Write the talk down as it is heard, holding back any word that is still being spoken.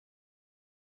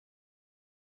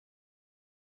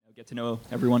Get to know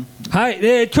everyone. はい、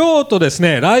今日とです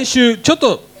ね、来週ちょっ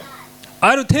と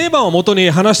あるテーマをもとに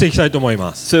話していきたいと思い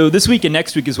ます。So this week and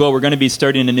next week as well, we're going to be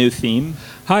starting a new theme.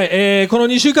 はい、この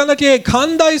2週間だけ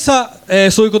寛大さ、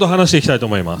そういうことを話していきたいと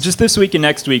思います。Just this week and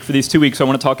next week, for these 2 weeks, I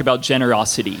want to talk about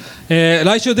generosity.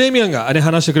 来週デイミアンが、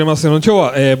話してくれますけど、今日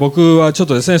は、僕はちょっ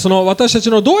とですね、その私たち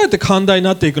のどうやって寛大に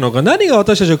なっていくのか、何が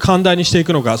私たちを寛大にしてい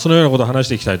くのか、そのようなことを話し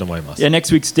ていきたいと思います。Yeah,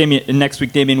 next week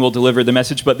Damien will deliver the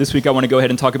message, but this week I want to go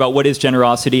ahead and talk about what is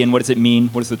generosity and what does it mean,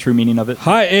 what is the true meaning of it.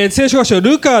 はい、聖書学書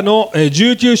ルカの、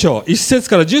19章1節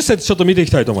から10節ちょっと見てい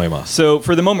きたいと思います。So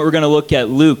for the moment, we're going to look at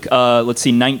Luke, let's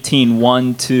see,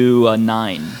 19:1 to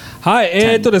 9. は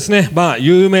い、ですね、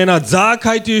有名なザー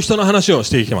カイという人の話をし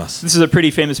ていきます。This is a pretty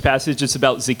famous passage. It's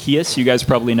about Zacchaeus. You guys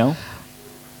probably know.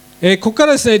 ここか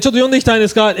らですね、ちょっと読んでいきたいんで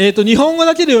すが、日本語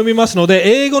だけで読みますの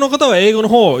で、英語の方は英語の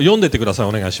方を読んでいってください。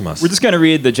お願いします。We're just going to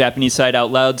read the Japanese side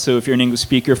out loud. So if you're an English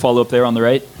speaker, follow up there on the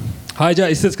right. はい、じゃあ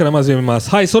一節からまず読みます。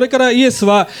はい、それからイエス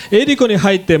はエリコに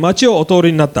入って町をお通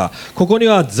りになった。ここに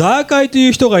はザーカイとい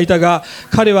う人がいたが、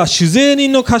彼は酒税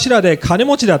人の頭で金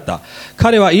持ちだった。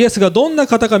彼はイエスがどんな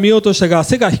方か見ようとしたが、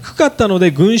背が低かったので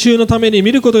群衆のために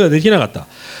見ることができなかった。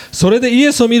それでイ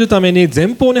エスを見るために前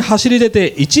方に走り出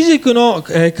てイチジクの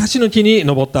カシの木に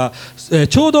登った。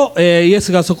ちょうどイエ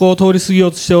スがそこを通り過ぎよ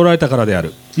うとしておられたからであ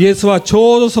る。イエスはち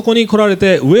ょうどそこに来られ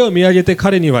て上を見上げて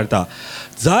彼に言われた。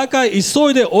ザーカイ、急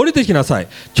いで降りてきなさい。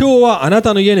今日はあな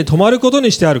たの家に泊まること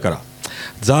にしてあるから。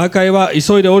ザーカイは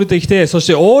急いで降りてきて、そし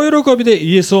て大喜びで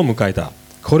イエスを迎えた。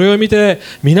これを見て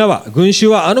皆は、群衆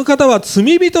は、あの方は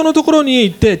罪人のところに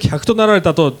行って客となられ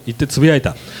たと言ってつぶやい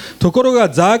た。ところが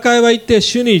ザーカイは言って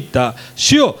主に言った。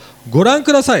主よ、ご覧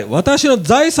ください。私の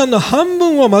財産の半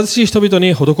分を貧しい人々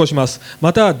に施します。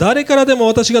また誰からでも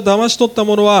私が騙し取った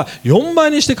ものは4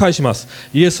倍にして返します。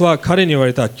イエスは彼に言わ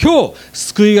れた。今日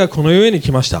救いがこの世に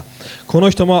来ました。この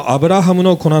人もアブラハム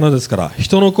の子なのですから、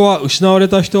人の子は失われ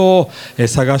た人を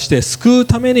探して救う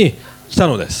ために来た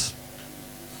のです。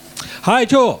はい、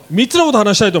今日3つのことを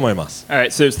話したいと思います。All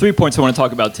right, so there's 3 points I want to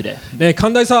talk about today.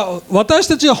 寛大さ、私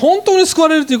たちが本当に救わ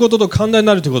れるということと寛大に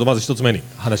なるということをまず1つ目に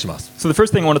話します。So the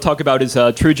first thing I want to talk about is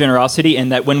true generosity,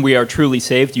 and that when we are truly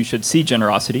saved, you should see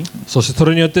generosity. そしてそ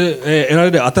れによって得られ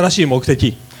る新しい目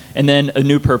的。And then a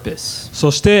new purpose.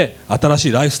 そして新し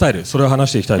いライフスタイル、それを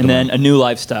話していきたいと思います。And then a new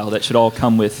lifestyle that should all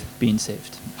come with being saved.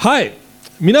 はい、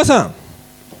皆さん、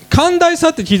寛大さ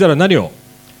って聞いたら何を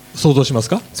想像します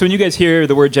か？ So when you guys hear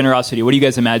the word generosity, what do you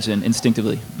guys imagine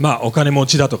instinctively? お金持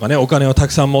ちだとかね、お金をた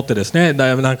くさん持ってですね、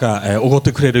なんかおごっ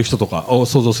てくれる人とかを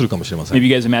想像するかもしれません。Maybe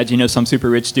you guys imagine, some super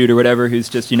rich dude or whatever who's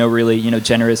just, really,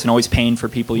 generous and always paying for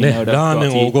people, to ラー go out メ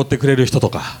to ンをお eat. ごってくれる人と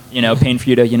か、Paying for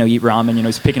you to, eat ramen,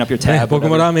 he's picking up your ね、 tab. 僕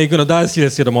も whatever. ラーメン行くの大好きで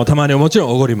すけども、たまにもちろ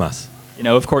んおごります。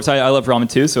Of course, I love ramen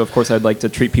too, so of course I'd like to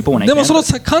treat people when I でも can. その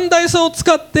寛大さを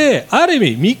使ってある意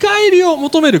味見返りを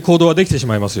求める行動はできてし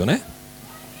まいますよね。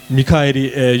見返り、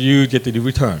you get the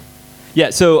return. Yeah,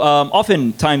 so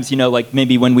oftentimes, like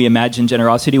maybe when we imagine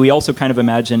generosity, we also kind of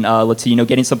imagine, let's see,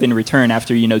 getting something in return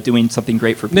after, doing something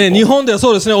great for people. ね、日本では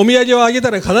そうですね、お土産をあげ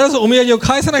たら必ずお土産を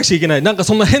返さなくちゃいけない、なんか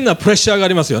そんな変なプレッシャーがあ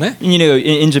りますよね。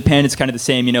In Japan, it's kind of the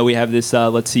same. We have this,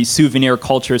 let's see, souvenir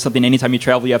culture, something anytime you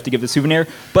travel, you have to give a souvenir.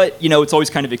 But, it's always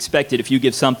kind of expected. If you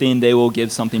give something, they will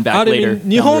give something あ back る later. 意味、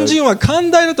日本人は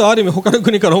寛大だとある意味他の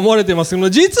国から思われていますけど、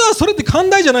実はそれって寛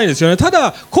大じゃないですよね。た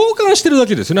だ交換してるだ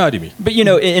けですよね、ある意味。But,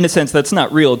 in a sense, that's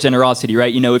not real generosity,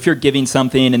 right? If you're giving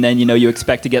something and then, you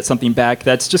expect to get something back,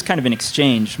 that's just kind of an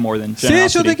exchange more than 聖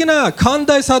書 generosity. 的な寛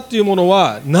大さっていうもの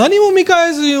は何も見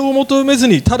返りを求めず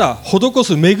にただ施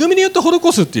す、恵みによって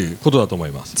施すっていうことだと思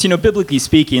います。So, biblically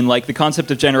speaking, like the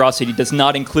concept of generosity does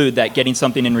not include that getting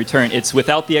something in return. It's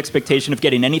without the expectation of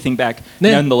getting anything back,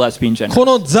 ね、 nonetheless being generous. こ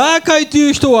のザーカイと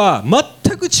いう人は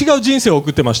全く違う人生を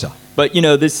送ってました。But,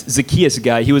 this Zacchaeus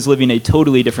guy, he was living a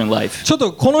totally different life. ちょっ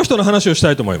とこの人の話をし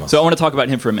たいと思います。 So I want to talk about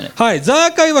him for a minute. はい、ザ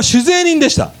ーカイは酒税人で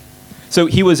した。So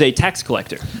he was a tax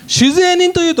collector. 酒税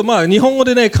人というと、日本語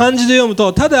でね、漢字で読む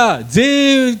とただ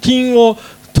税金を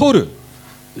取る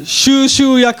収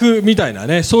集役みたいな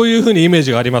ね、そういうふうにイメー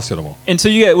ジがありますけども。 And so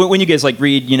when you guys like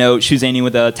read, Shuzaini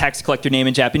with a tax collector name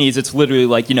in Japanese, it's literally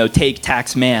like, take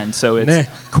tax man. So it's ね。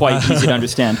 quite easy to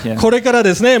understand. Yeah. これから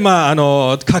ですね、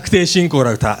確定申告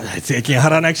だと税金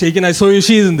払わなくちゃいけないそういう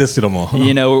シーズンですけども。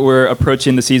We're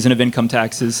approaching the season of income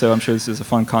taxes, so I'm sure this is a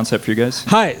fun concept for you guys.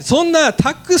 はい、そんな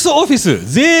タックスオフィス、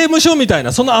税務署みたい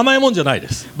なそんな甘いもんじゃないで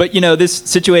す。But this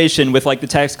situation with like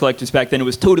the tax collectors back then, it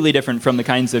was totally different from the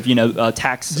kinds of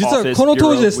tax tax 実は office この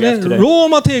当 bureau 時です we ね have today. ロー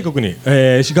マ帝国に、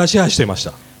が支配していまし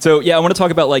た So yeah, I want to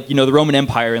talk about like the Roman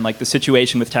Empire and like the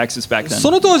situation with taxes back then. そ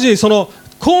の当時その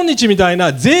今日みたい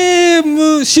な税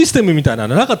務システムみたいな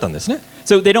のなかったんですね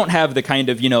So they don't have the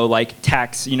kind of like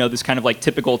tax, this kind of like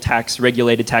typical tax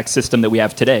regulated tax system that we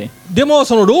have today. でも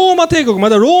そのローマ帝国ま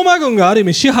だローマ軍がある意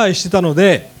味支配してたの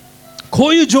でこ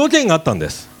ういう条件があったんで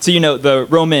す So the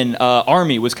Roman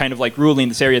army was kind of like ruling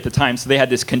this area at the time, so they had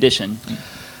this condition.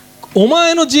 お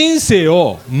前の人生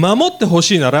を守ってほ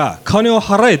しいなら金を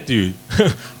払えっていう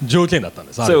条件だったん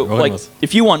です。 So わかり like ます。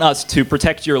 if you want us to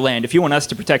protect your land, if you want us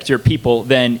to protect your people,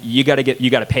 then you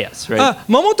gotta pay us, right? あ、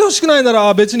守ってほしくないな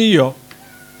ら別にいいよ。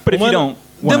 But if お you 前 don't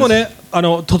で want も us, ね、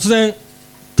突然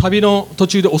旅の途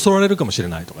中で襲われるかもしれ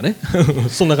ないとかね。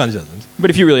そんな感じだったんです。 but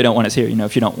if you really don't want us here,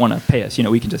 if you don't want to pay us,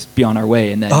 we can just be on our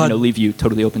way and then leave you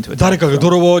totally open to attack. 誰かが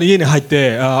泥棒に家に入っ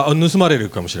て盗まれ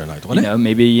るかもしれないとかね。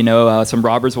 Maybe some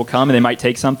robbers will come and they might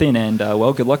take something, and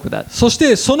well, good luck with that. そし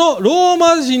てそのロー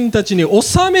マ人たちに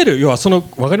納める、要はその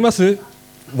わかります？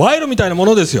賄賂みたいなも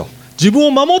のですよ。自分を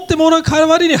守ってもらう代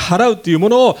わりに払うっていうも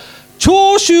のを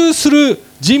徴収する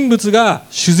人物が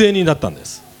主税人だったんで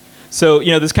す。 So,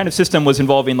 this kind of system was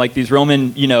involving like these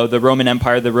Roman, the Roman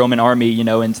Empire, the Roman army,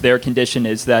 and their condition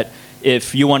is that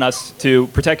if you want us to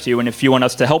protect you and if you want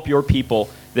us to help your people,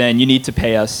 then you need to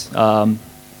pay us.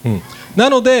 な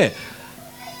ので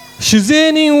主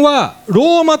税人は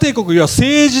ローマ帝国要は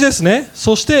政治ですね。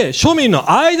そして庶民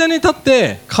の間に立っ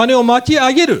て金を巻き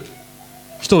上げる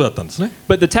人だったんですね。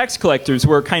 But the tax collectors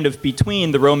were kind of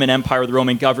between the Roman Empire, the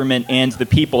Roman government, and the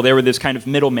people. They were this kind of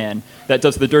middleman that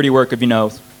does the dirty work of,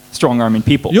 strong-arming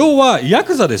people. 要はヤ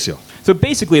クザですよ。 So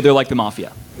basically, they're like the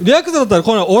mafia. ヤクザだったら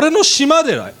これ俺の島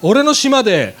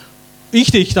で生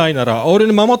きていきたいなら俺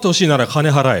に守ってほしいなら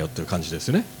金払えよっていう感じです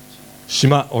よね。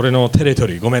島、俺のテレト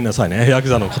リー、ごめんなさいね、ヤク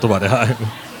ザの言葉で。はい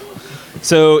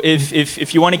So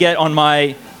if you want to get on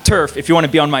my turf, if you want to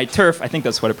be on my turf, I think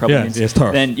that's what it probably Yeah, means. yes,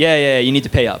 turf. Then you need to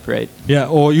pay up, right? Yeah,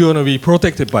 or you want to be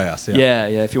protected by us. Yeah.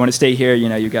 If you want to stay here,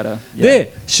 you gotta. Yeah.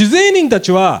 で、主税人た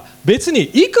ちは別に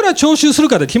いくら徴収する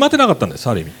かで決まってなかったんです、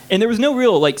ある意味。 And there was no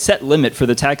real like set limit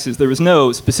for the taxes. There was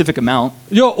no specific amount.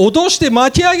 要は脅して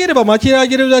巻き上げれば巻き上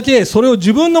げるだけそれを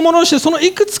自分のものにしてその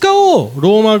いくつかを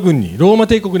ローマ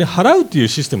帝国に払うっていう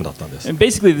システムだったんです。 And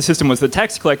basically, the system was the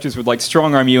tax collectors would like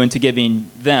strong arm you into giving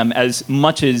them as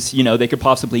much as they could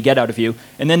possibly get out of you,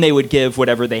 and then they would give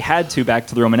whatever they had to back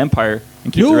to the Roman Empire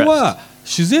and keep the 要 rest. は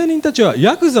主税人たちは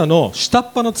ヤクザの下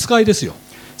っ端の使いですよ。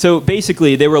 So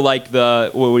basically, they were like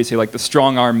what would you say, like the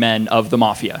strong arm men of the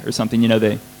mafia or something.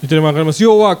 They 言ってるの分かります。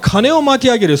要は金を巻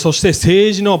き上げる、そして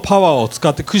政治のパワーを使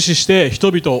って駆使して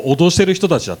人々を脅している人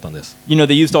たちだったんです。they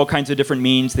used all kinds of different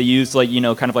means. They used like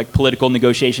kind of like political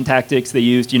negotiation tactics. They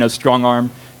used strong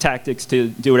arm tactics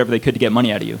to do whatever they could to get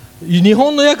money out of you. 日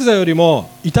本のヤクザより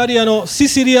もイタリアのシ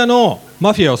シリアの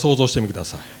マフィアを想像してみてくだ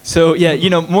さい。 So yeah,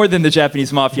 more than the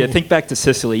Japanese mafia, think back to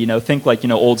Sicily. Think like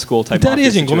old school イ type タリ mafia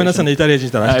ア人ごめんなさいね、 situation. イタリア人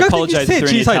いたら I 比較的 apologize 背 if there are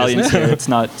any 小さいで Italians す here. ね。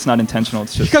 It's not intentional.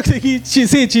 It's 比 just 較的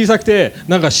背小さくて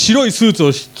なんか白いスーツ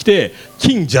を着て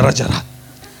金ジャラジャラ。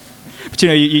 but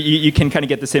you can kind of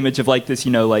get this image of like this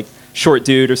like short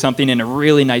dude or something in a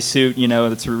really nice suit.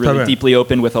 That's really Probably. deeply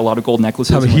open with a lot of gold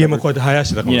necklaces. 多分 and ひげも whatever. こうやって生やし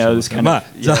てたかもしれない this kind of ま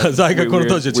あ在学この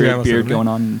当時は違い weird ますよ beard going ね。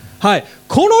 on. はい、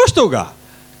この人が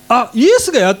イエ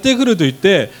スがやってくると言っ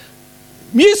て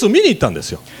イエスを見に行ったんで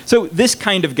すよ。 So this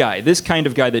kind of guy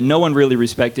that no one really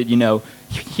respected,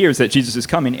 hears that Jesus is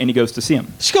coming and he goes to see him.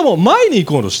 しかも前に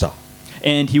行こうとした。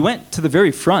 And he went to the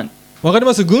very front. わかり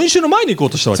ます？群衆の前に行こう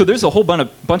としたわ So け。 there's a whole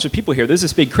bunch of people here. There's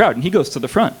this big crowd and he goes to the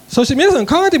front. そして皆さん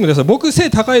考えてみてください。僕背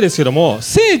高いですけども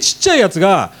背ちっちゃいやつ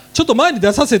がちょっと前に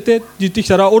出させてって言ってき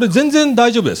たら俺全然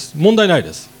大丈夫です。問題ない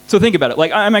です。 So think about it.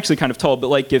 Like I'm actually kind of tall, but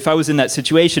like if I was in that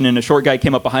situation and a short guy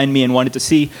came up behind me and wanted to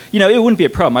see, it wouldn't be a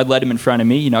problem. I'd let him in front of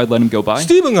me. I'd let him go by. ス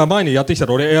ティーブンが前にやってきた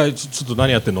ら俺ちょっと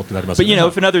何やってんのってなります But よね。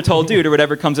 if another tall dude or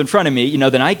whatever comes in front of me,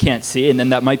 then I can't see, and then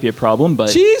that might be a problem. But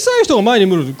小さい人が前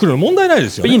に来るの問題ないで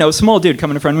すよ but ね。 a small dude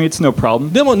coming in front of me, it's no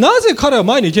problem. でもなぜ彼は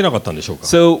前に行けなかったんでしょうか。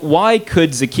 So why could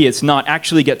Zacchaeus not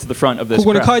actually get to the front of this こ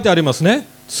こに crowd? 書いてありますね。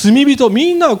罪人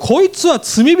みんなはこいつは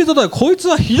罪人だこいつ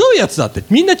はひどいやつだって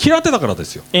みんな嫌ってたからで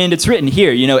すよ。 And it's written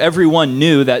here, everyone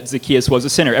knew that Zacchaeus was a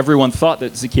sinner. Everyone thought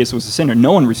that Zacchaeus was a sinner.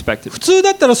 No one respected him. 普通だ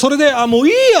ったらそれでもう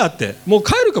いいやってもう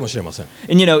帰るかもしれません。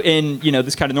 And in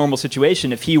this kind of normal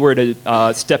situation, if he were to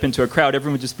step into a crowd,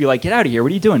 everyone would just be like, "Get out of here!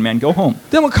 What are you doing, man? Go home."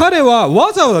 でも彼は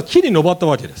わざわざ木に登った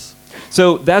わけです。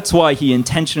 So that's why he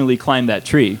intentionally climbed that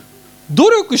tree. 努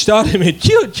力してある意味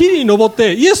木に登っ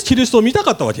てイエス・キリストを見た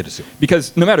かったわけですよ。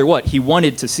 Because no matter what, he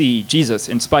wanted to see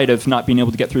Jesus in spite of not being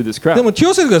able to get through this で crowd. も気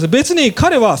をつけてください。別に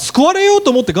彼は救われよう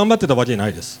と思って頑張ってたわけじゃな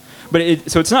いです。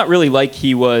 So it's not really like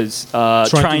he was Trying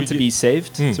trying to to be- be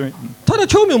saved. Sorry. ただ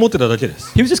興味を持ってただけで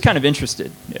す。 He was just kind of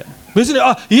interested. Yeah. 別に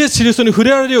イエス・キリストに触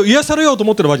れられるよう癒されようと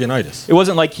思ってるわけじゃないです。 It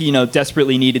wasn't like he,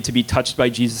 desperately needed to be touched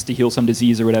by Jesus to heal some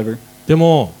disease or whatever. で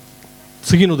も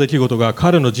次の出来事が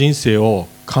彼の人生を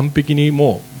完璧に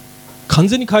もう完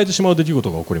全に変えてしまう出来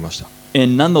事が起こりました。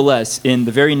 And nonetheless, in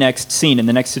the very next scene, in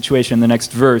the next situation, in the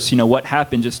next verse, what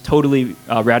happened just totally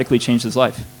radically changed his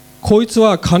life. こいつ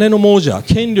は金の亡者、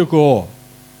権力を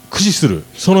駆使する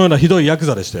そのようなひどいヤク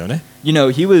ザでしたよね。 He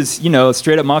was,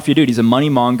 straight up mafia dude. He's a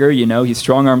money monger, he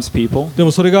strong arms people. で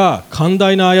もそれが寛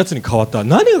大なやつに変わった。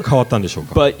何が変わったんでしょう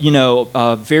か。 But,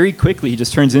 very quickly he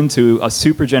just turns into a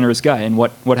super generous guy. And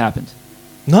what happened?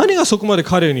 何がそこまで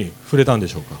彼に触れたんで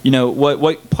しょうか。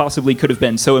 What possibly could have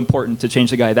been so important to change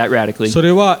the guy that radically? そ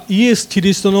れはイエス・キ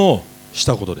リストのし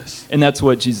たことです。 And that's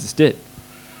what Jesus did.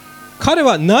 彼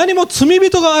は何も罪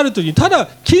人があるときにただ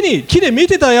木で見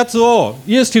てたやつを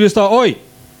イエス・キリストはおい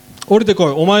降りてこ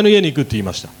いお前の家に行くって言い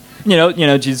ました。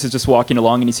 Jesus is just walking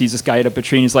along and he sees this guy at up a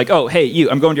tree and he's like, oh, hey, you,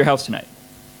 I'm going to your house tonight.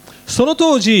 その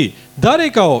当時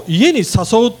誰かを家に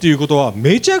誘うっていうことは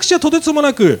めちゃくちゃとてつも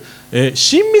なく、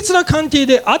親密な関係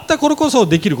であった頃こそ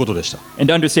できることでした。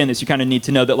 And to understand this, you kind of need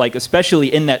to know that,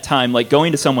 especially in that time,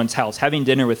 going to someone's house, having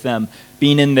dinner with them,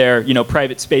 being in their,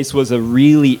 private space was a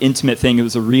really intimate thing. It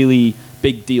was a really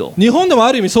big deal. 日本でも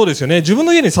ある意味そうですよね。自分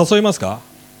の家に誘いますか。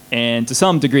 And to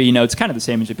some degree, it's kind of the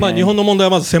same in まあ Japan. 日本の問題は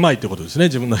まず狭いってことですね。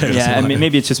自分の部屋が Yeah, 狭 I い mean,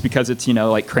 maybe it's just because it's,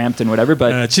 cramped and whatever,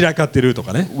 but 散らかってると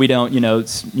かね。 we don't,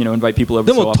 invite people over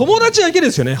で so も often. 友達だけで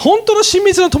すよね。本当の親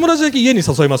密な友達だけ家に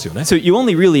誘いますよね。 So you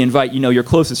only really invite, your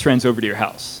closest friends over to your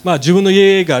house. まあ自分の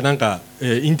家がなんか、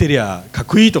インテリアかっ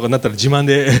こいいとかなったら自慢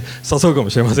で誘うか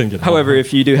もしれませんけど。 However,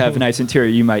 if you do have a nice interior,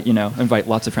 you might, invite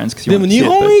lots of friends because you で want も to 日 see it.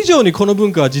 本 But, 以上にこの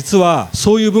文化は実は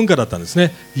そういう文化だったんです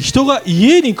ね。人が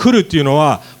家に来るっていうの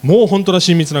はもう本当の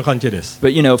親密な関係です。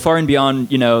 but far and beyond,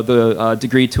 the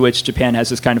degree to which Japan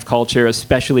has this kind of culture,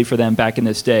 especially for them back in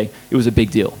this day, it was a big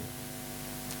deal.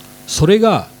 それ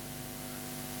が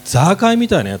ザーカイみ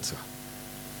たいなやつが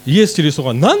イエス・キリスト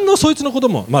が何のそいつのこと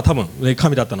もまあ多分、ね、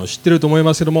神だったのを知ってると思い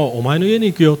ますけどもお前の家に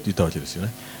行くよって言ったわけですよ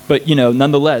ね。 But,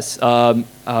 nonetheless,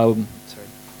 sorry.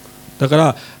 だ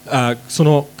からそ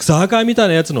のザーカイみたい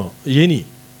なやつの家に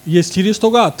イエス・キリスト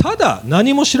がただ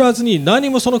何も知らずに何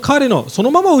もその彼のそ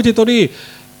のまま受け取り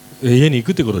家に行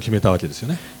くということを決めたわけですよ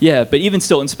ね。 Yeah, but even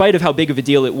still, in spite of how big of a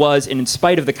deal it was, and in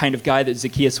spite of the kind of guy that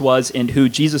Zacchaeus was and who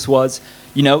Jesus was,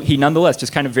 he nonetheless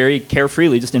just kind of very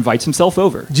carefreely just invites himself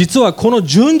over. 実はこの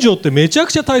順序ってめちゃ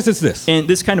くちゃ大切です。 And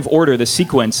this kind of order, the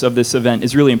sequence of this event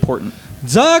is really important.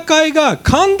 ザーカイが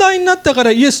寛大になったから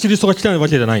イエス・キリストが来たわけ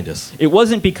じゃないんです。 It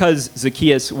wasn't because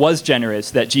Zacchaeus was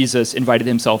generous that Jesus invited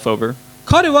himself over.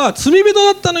 彼は罪人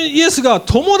だったのにイエスが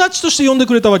友達として呼んで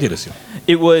くれたわけですよ。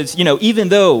 It was, even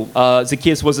though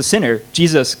Zacchaeus was a sinner,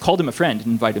 Jesus called him a friend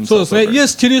and invited そうで himself すね。 over. イエ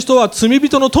ス・キリストは罪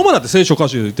人の友だって聖書箇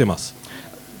所で言ってます。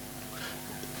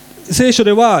聖書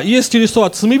ではイエス・キリスト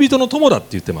は罪人の友だって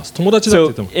言ってます。友達だっ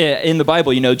て言 So ってます。 in the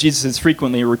Bible, Jesus is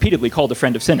frequently or repeatedly called a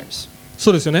friend of sinners.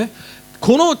 そうですよね。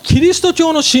このキリスト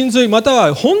教の真髄また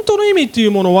は本当の意味ってい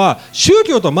うものは宗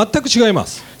教とは全く違いま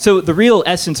す。 So the real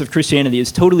essence of Christianity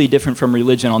is totally different from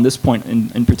religion on this point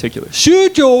in particular.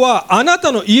 宗教はあな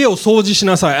たの家を掃除し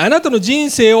なさい。あなたの人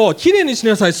生をきれいにし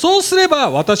なさい。そうすれば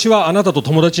私はあなたと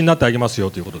友達になってあげますよ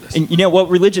ということです。 And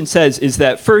what religion says is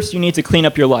that first you need to clean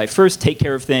up your life. First take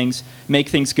care of things, make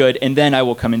things good, and then I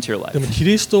will come into your で life. もキ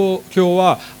リスト教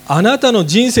はあなたの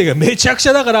人生がめちゃくち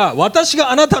ゃだから私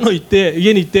があなたの家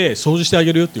に行って掃除してあ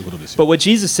げるよということですよ。 But what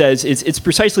Jesus says is it's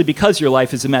precisely because your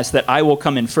life is a mess that I will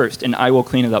come in first and I will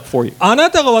clean it up for you. あな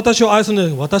たが私を愛するんだ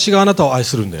よ。私があなたを愛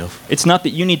するんだよ。 It's not that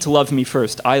you need to love me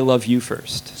first. I love you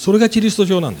first. それがキリスト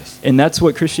教なんです。 And that's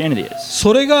what Christianity is.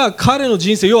 それが彼の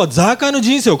人生、要はザーカイの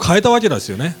人生を変えたわけです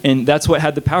よね。 And that's what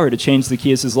had the power to change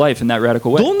Zacchaeus' life in that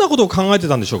radical way. どんなことを考えて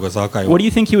たんでしょうか、ザーカイは What。do you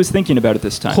think he was thinking about at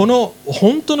this time? この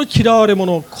本当の嫌われ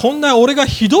者、こんな俺が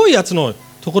ひどいやつの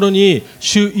ところに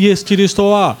主イエス・キリスト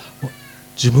は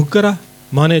自分から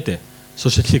招いて、そ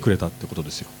して来てくれたってことで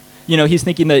すよ。He's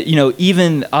thinking that,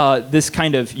 even this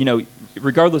kind of,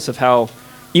 regardless of how,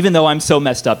 even though I'm so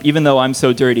messed up, even though I'm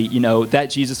so dirty, that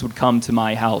Jesus would come to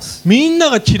my house. みんな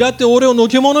が嫌って俺をの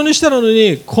け者にしたの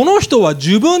に、この人は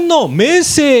自分の名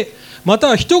声、また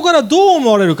は人からどう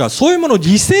思われるか、そういうものを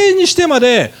犠牲にしてま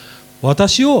で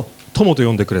私を友と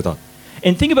呼んでくれた。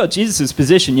And think about Jesus'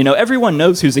 position. You know, everyone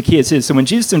knows who Zacchaeus is. So when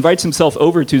Jesus invites himself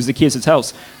over to Zacchaeus'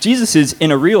 house, Jesus is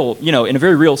in a real, you know, in a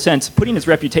very real sense, putting his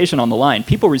reputation on the line.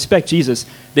 People respect Jesus.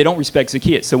 They don't respect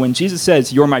Zacchaeus. So when Jesus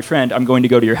says, "You're my friend, I'm going to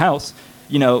go to your house,"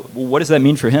 you know, what does that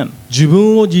mean for him? 自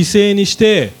分を犠牲にし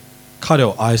て彼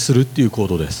を愛するっていう行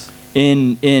動です。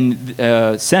In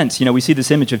sense, you know, we see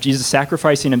this image of Jesus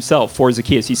sacrificing himself for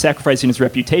Zacchaeus. He's sacrificing his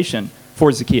reputation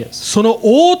for Zacchaeus. その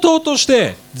応答とし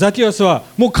てザキアスは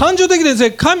もう感情的でです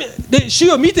ね、神で主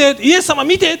よ見て、イエス様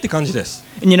見てって感じです。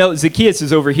And you know, Zacchaeus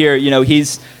is over here, you know,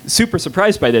 he's super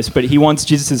surprised by this, but he wants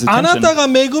Jesus' あな attention. たが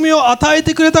恵みを与え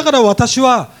てくれたから私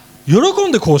は喜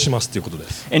んでこうしますっていうことで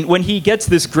す。 And when he gets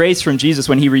this grace from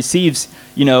Jesus, when he receives,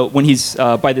 you know, when he's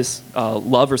by this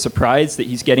love or surprise that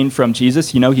he's getting from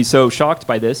Jesus, you know, he's so shocked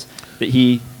by this that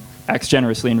he acts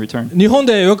generously in return. 日本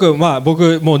でよく、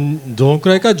僕もうどのく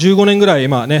らいか15年ぐらい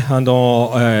今ね、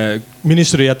ミニ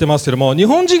ストリーやってますけども、日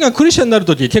本人がクリスチャンになる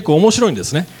とき結構面白いんで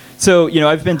すね。 So, you know,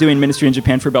 I've been doing ministry in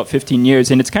Japan for about 15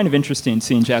 years, and it's kind of interesting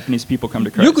seeing Japanese people come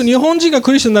to よく Christ. 日本人が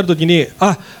クリスチャンになるときに、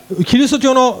キリスト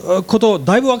教のこと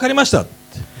だいぶ分かりました。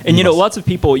 And, you know, lots of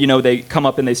people, you know, they come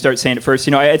up and they start saying at first,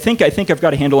 you know, I think I've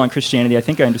got a handle on Christianity. I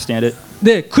think I understand it.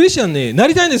 で、クリスチャンにな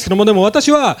りたいんですけども、でも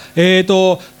私は、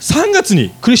3月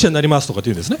にクリスチャンになりますとかって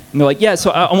言うんですね。 And they're like, yeah,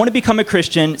 so I want to become a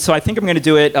Christian, so I think I'm going to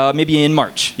do it maybe in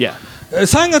March. Yeah.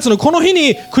 3月のこの日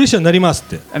にクリスチャンになりますっ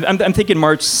て。I'm thinking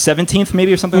March 17th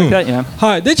maybe or something like that. Yeah.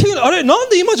 はい。で、あれなん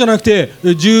で今じゃなくて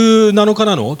17日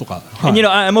なのとか。はい And you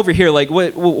know, I'm over here like,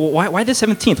 why the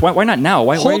 17th? Why not now?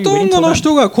 Why ほ are you と waiting んど till の then?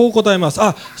 人がこう答えます。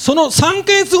その3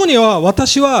ヶ月後には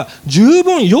私は十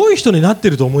分良い人になって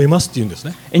いると思いますって言うんです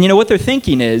ね。 And you know what they're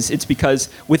thinking is it's because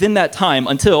within that time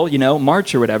until, you know,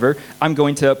 March or whatever, I'm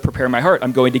going to prepare my heart.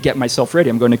 I'm going to get myself ready.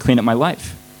 I'm going to clean up my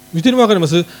life. 見てるの分かりま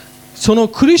す？その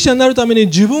クリスチャンになるために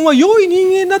自分は良い人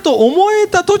間だと思え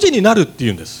た時になるってい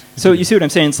うんです。 So you see what I'm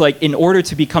saying? It's like in order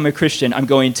to become a Christian, I'm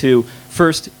going to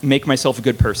first make myself a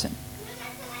good person.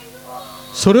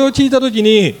 それを聞いた時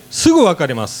にすぐ分か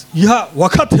ります。いや、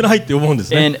分かってないって思うんで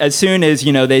すね。 And as soon as,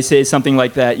 you know, they say something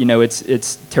like that, you know,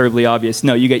 it's terribly obvious.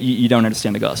 No, you don't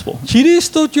understand the gospel. キリス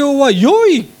ト教は良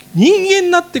い人間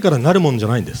になってからなるもんじゃ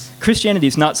ないんです。 Christianity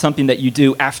is not something that you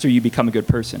do after you become a good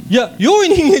person. いや、良い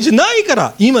人間じゃないか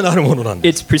ら今なるものなん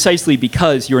です。 It's precisely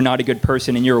because you're not a good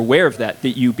person and you're aware of that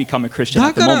that you become a Christian だ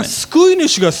at the から moment. 救い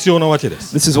主が必要なわけで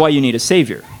す。 This is why you need a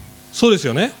savior. そうです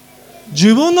よね。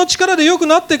自分の力で良く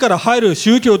なってから入る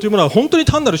宗教というものは本当に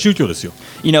単なる宗教ですよ。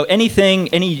 You know,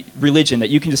 any religion that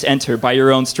you can just enter by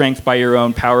your own strength, by your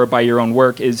own power, by your own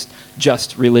work is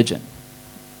just religion.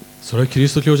 それはキリ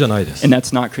スト教じゃないです。 And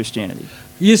that's not Christianity.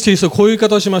 イエス・キリストはこういう言い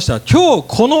方をしました。今日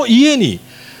この家に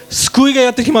救いがや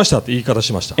ってきましたって言い方を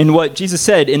しました。 And what Jesus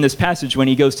said in this passage when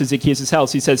he goes to Zacchaeus'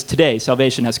 house, he says, today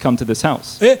salvation has come to this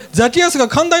house. ザキアスが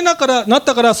寛大になっ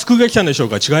たから救いが来たんでしょう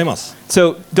か？違います。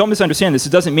 So don't misunderstand this.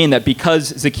 It doesn't mean that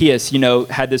because Zacchaeus, you know,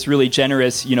 had this really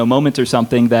generous, you know, moment or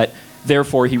something that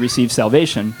therefore he received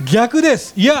salvation. 逆で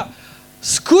す。いや、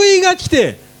救いが来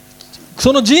て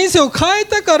その人生を変え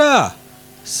たから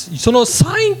その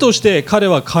サインとして彼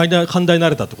は寛大にな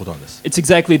れたってことなんです。 It's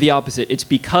exactly the opposite. It's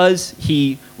because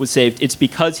he was saved. It's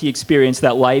because he experienced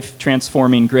that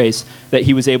life-transforming grace that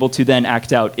he was able to then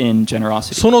act out in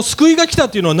generosity. その救いが来たっ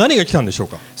ていうのは何が来たんでしょう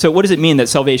か？ So what does it mean that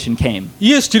salvation came?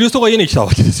 イエス・キリストが家に来たわ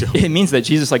けですよ。 It means that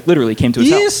Jesus like literally came to his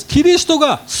イエ house. ス・キリスト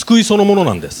が救いそのもの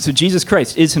なんです。 So Jesus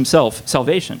Christ is himself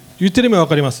salvation. 言ってる意味わ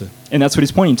かります？ And that's what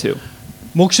he's pointing to.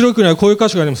 黙示録にはこういう箇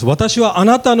所があります。私はあ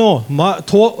なたの、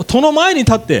戸の前に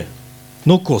立って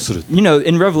ノックをする。 You know,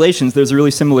 in Revelations, there's a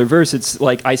really similar verse. It's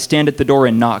like, I stand at the door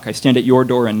and knock. I stand at your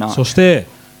door and knock. そして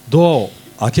ドアを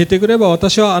開けてくれば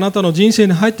私はあなたの人生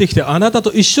に入ってきてあなた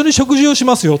と一緒に食事をし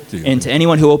ますよっていう。 And to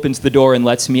anyone who opens the door and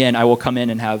lets me in, I will come in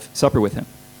and have supper with him.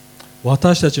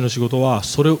 私たちの仕事は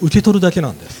それを受け取るだけ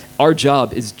なんです。 Our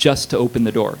job is just to open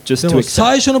the door, just で to も accept.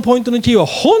 最初のポイントのキーは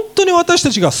本当に私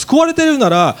たちが救われているな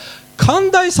ら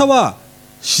寛大さは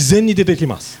自然に出てき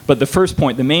ます。 But the first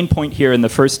point, the main point here in the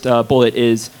first bullet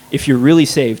is, if you're really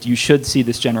saved, you should see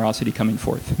this generosity coming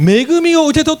forth. 恵みを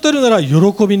受け取っているなら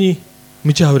喜びに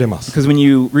満ち溢れます。 Because when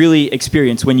you really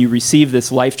experience, when you receive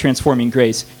this life-transforming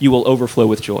grace, you will overflow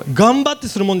with joy. 頑張って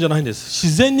するもんじゃないんです。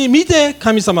自然に見て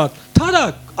神様、た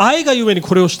だ愛がゆえに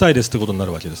これをしたいですってことにな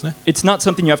るわけですね。 It's not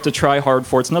something you have to try hard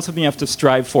for. It's not something you have to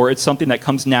strive for. It's something that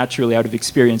comes naturally out of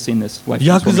experiencing this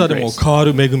ヤク life-transforming ザでも grace. 変わ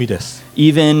る恵みです。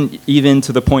 Even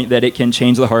to the point that it can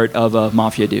change the heart of a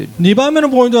mafia dude. 2番目の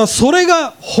ポイントはそれ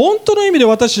が本当の意味で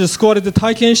私たち救われて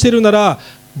体験しているなら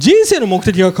人生の目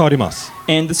的が変わります。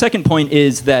 And the second point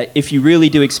is that if you really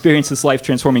do experience this life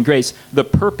transforming grace, the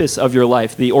purpose of your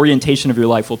life, the orientation of your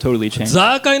life will totally change.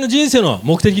 ザーカイの人生の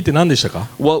目的って何でしたか？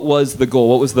 What was the goal?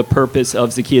 What was the purpose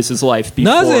of Zacchaeus' life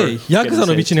な before ぜヤクザ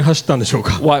の getting 道 saved? に走ったんでしょう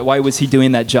か？ Why was he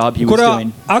doing that job he こ was れは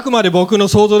doing? あくまで僕の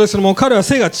想像ですけども、彼は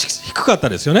背が低かった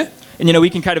ですよね。 And we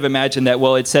can kind of imagine that,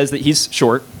 well, it says that he's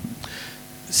short.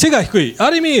 背が低い、あ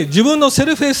る意味自分のセ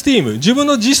ルフエスティーム、自分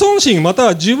の自尊心また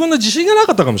は自分の自信がな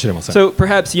かったかもしれません。 So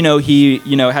perhaps, he,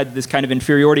 had this kind of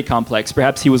inferiority complex.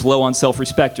 Perhaps he was low on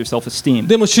self-respect or self-esteem.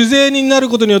 でも酒税人になる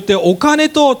ことによってお金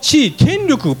と地位、権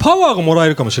力、パワーがもらえ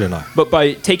るかもしれない。 But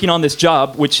by taking on this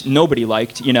job, which nobody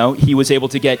liked, he was able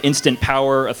to get instant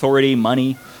power, authority,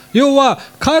 money. 要は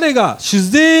彼が酒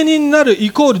税人になるイ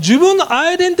コール自分の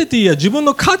アイデンティティや自分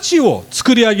の価値を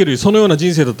作り上げる、そのような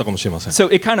人生だったかもしれません。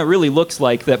 So it kind of really looks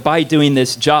like that by doing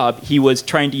this job, he was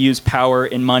trying to use power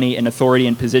and money and authority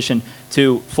and position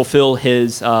to fulfill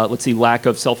his, lack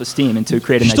of self-esteem and to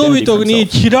create an 人 identity for 々に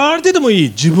himself. 嫌われてでもいい、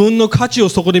自分の価値を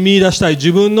そこで見出したい、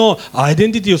自分のアイデ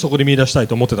ンティティをそこで見出したい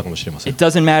と思ってたかもしれません。 It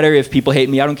doesn't matter if people hate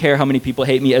me. I don't care how many people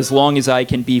hate me as long as I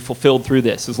can be fulfilled through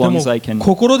this, as で long も as I can.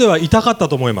 心では痛かった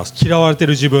と思います。嫌われて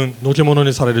る自分、のけ者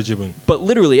にされる自分。 But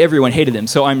literally everyone hated him.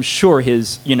 So I'm sure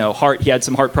his, heart, he had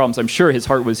some heart problems. I'm sure his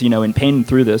heart was, in pain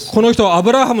through this. この人はア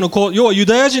ブラハムの子、要はユ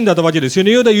ダヤ人だったわけですよ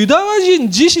ね。ユダヤ人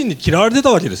自身に嫌われて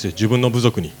たわけですよ、自分の部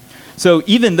族に。 So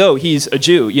even though he's a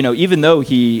Jew, even though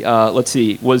he,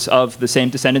 was of the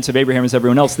same descendants of Abraham as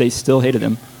everyone else, they still hated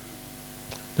him.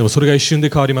 でもそれが一瞬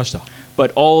で変わりました。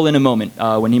 But all in a moment,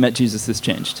 when he met Jesus, this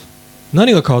changed.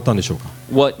 何が変わったんでしょうか？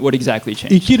 What exactly 生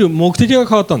changed? きる目的が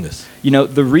変わったんです。 The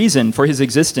reason for his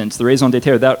existence, the raison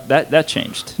d'etre, that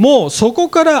changed. もうそこ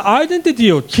からアイデンティテ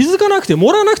ィを気づかなくて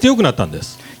もらわなくてよくなったんで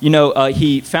す。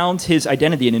 He found his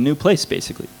identity in a new place,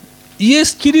 basically. イエ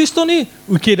ス・キリストに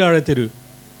受け入れられてる。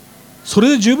それ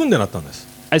で十分でなったんです。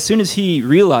 As soon as he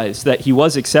realized that he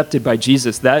was accepted by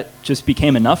Jesus, that just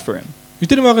became enough for him. 言っ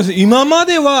てるわけです。今ま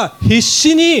では必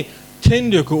死に権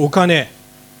力、お金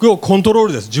をコントロー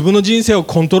ルです。自分の人生を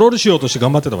コントロールしようとして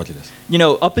頑張ってたわけです。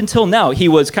Up until now, he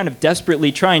was kind of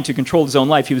desperately trying to control his own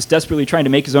life. He was desperately trying to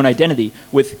make his own identity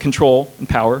with control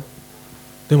and power.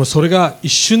 でもそれが一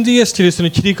瞬でイエス・キリスト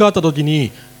に切り替わったとき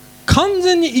に完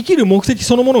全に生きる目的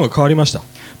そのものが変わりました。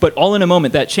 But all in a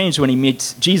moment, that changed when he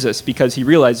meets Jesus because he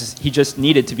realizes he just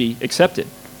needed to be accepted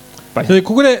by him. で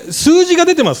ここで数字が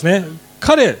出てますね。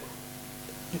彼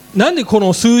なんでこ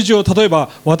の数字を例えば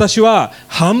私は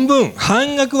半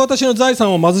額私の財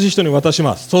産を貧しい人に渡し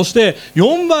ます。そして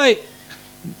4倍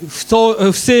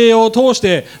不正を通し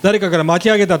て誰かから巻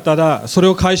き上げたったらそれ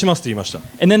を返しますと言いました。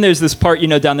 And then there's this part,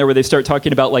 down there where they start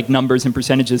talking about like numbers and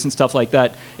percentages and stuff like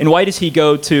that. And why does he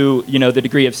go to, the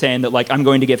degree of saying that like I'm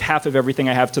going to give half of everything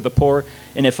I have to the poor,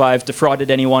 and if I've defrauded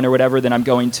anyone or whatever, then I'm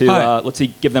going to,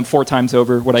 give them 4 times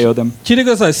over what I owe them. 聞いてく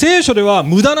ださい。聖書では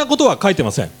無駄なことは書いて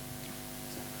ません。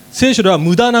聖書では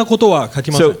無駄なことは書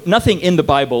きません。 So nothing in the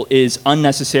Bible is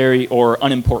unnecessary or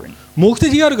unimportant. 目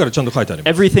的があるからちゃんと書いてあり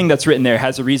ます。 Everything that's written there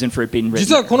has a reason for it being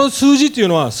実は written. この数字っていう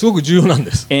のはすごく重要なん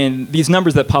です。 And these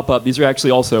numbers that pop up, these are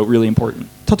actually also really important.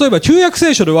 例えば旧約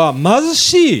聖書では貧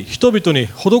しい人々に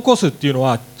施すっていうの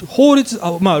は法律、立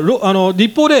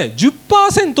法で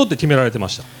 10% って決められてま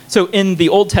した。 So in the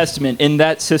Old Testament, in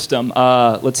that system,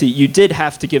 you did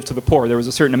have to give to the poor. There was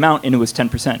a certain amount, and it was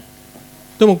 10%.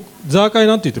 でもザーカイ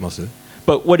なんて言ってます？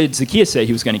 But what did Zacchaeus say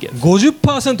he was going to give?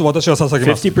 50% 私は捧げ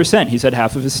ます。 50%. He said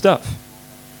half of his stuff.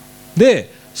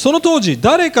 で、その当時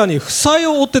誰かに負債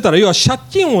を負ってたら、要は借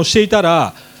金をしていた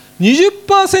ら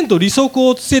 20% 利息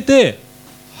をつけて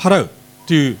払う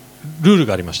というルール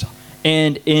がありました。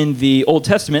 And in the Old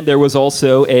Testament, there was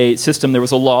also a system, there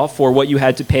was a law for what you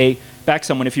had to pay back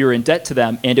someone if you were in debt to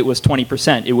them, and it was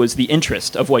 20%. It was the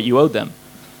interest of what you owed them.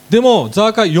 でもザ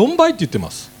ーカイ4倍って言って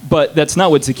ます。 But that's not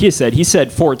what Zacchaeus said. He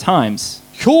said 4 times.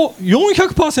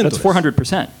 400% で That's す。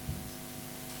 400%.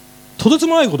 とてつ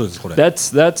もないことですこれ。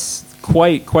 That's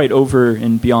quite over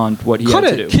and beyond what he had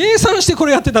to 彼 do. 計算してこ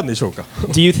れやってたんでしょうか？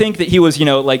 Do you think that he was,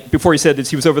 before he said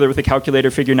this, he was over there with a calculator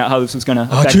figuring out how this was going to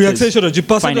あ、 affect 旧約聖 his 書では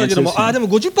 10% だけども、 finances? でも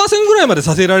 50% ぐらいまで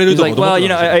させられる He's と like, 思っ well, て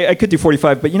たんですよ。 I could do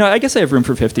 45, but, I guess I have room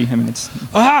for 50. I mean, it's...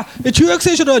 旧約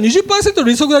聖書では 20%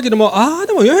 利息だけども、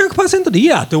でも 400% でいい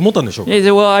やって思ったんでしょうか？ Yeah, he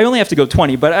said, well, I only have to go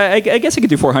 20, but I guess I could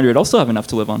do 400. I'll still have enough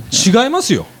to live on. 違いま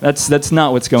すよ。 That's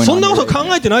not what's going そ on. んな here こと right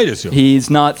考えてないですよ。 now.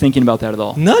 He's not thinking about that at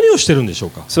all. 何をしてるんでしょう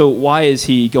か？ So why is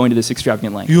he going to this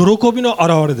extravagant length? 喜びの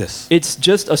表れです。 It's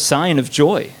just a sign of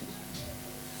joy.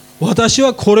 私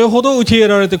はこれほど受け入れ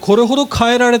られてこれほど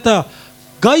変えられた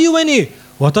がゆえに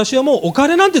私はもうお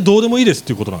金なんてどうでもいいですっ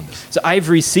ていうことなんです。 So I've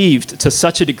received to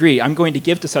such a degree. I'm going to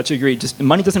give to such a degree. Just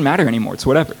money doesn't matter anymore. It's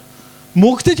whatever.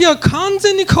 目的が完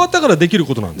全に変わったからできる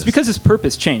ことなんで It's す。 because his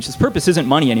purpose changed. His purpose isn't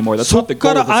money anymore. That's そ not こ the か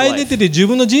goal ら of his アイデンティ life. ティで自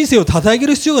分の人生を叩げ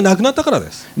る必要がなくなったから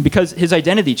です。 Because his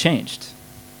identity changed.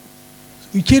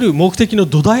 生きる目的の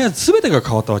土台は全てが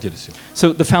変わったわけですよ。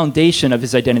 So the foundation of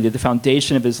his identity, the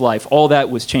foundation of his life, all that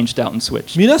was changed out and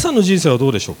switched. 皆さんの人生はど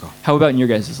うでしょうか。 How about in your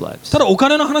guys' lives? ただお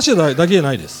金の話だけじゃ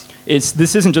ないです。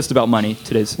 This isn't just about money,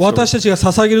 today's story. 私たちが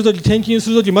捧げるとき、献金す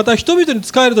るとき、また人々に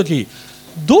仕えるとき、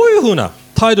どういうふうな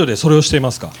態度でそれをしてい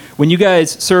ますか。 When you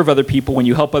guys serve other people, when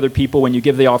you help other people, when you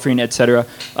give the offering, etc.,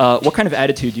 what kind of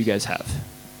attitude do you guys have?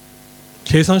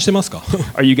 計算してますか。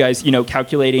 Are you guys,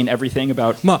 calculating everything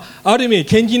about? まあ、ある意味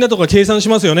献金だとか計算し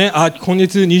ますよね。あ、今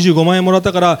月25万円もらっ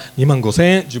たから2万5千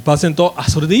円 10%、 あ、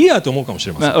それでいいやと思うかもし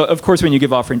れません。 Of course, when you give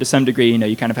offering to some degree,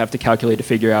 you kind of have to calculate to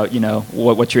figure out,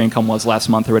 what your income was last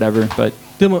month or whatever. But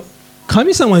でも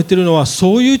神様が言ってるのは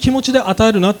そういう気持ちで与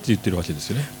えるなって言ってるわけです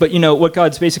よね。 what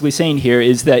God's basically saying here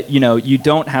is that, you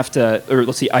don't have to, or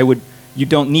let's see, you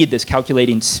don't need this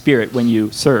calculating spirit when you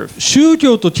serve. 宗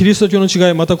教とキリスト教の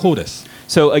違いまたこうです。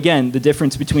 So again, the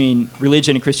difference between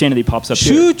religion and Christianity pops up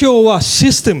here. 宗教は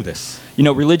システムです。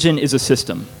 Religion is a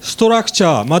system. ストラクチ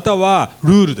ャーまたは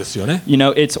ルールですよね。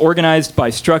 It's organized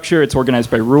by structure, it's organized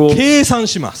by rules. 計算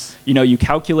します。 You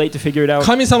calculate to figure it out.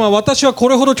 神様、私はこ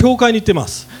れほど教会に行ってま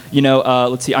す。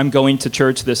 Let's see, I'm going to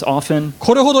church this often.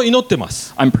 これほど祈ってま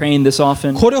す。 I'm praying this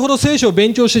often. これほど聖書を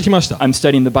勉強してきました。 I'm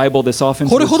studying the Bible this often.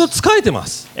 これほど仕えてま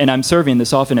す。 And I'm serving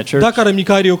this often at church. だから見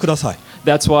返りをください。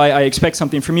 That's why I expect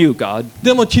something from you, God.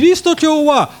 でもキリスト教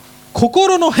は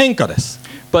心の変化です。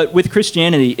 But with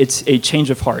Christianity, it's a change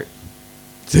of heart,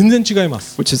 全然違いま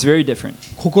す。 which is very different.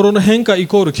 心の変化イ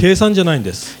コール計算じゃないん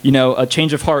です。 A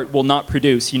change of heart will not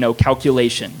produce,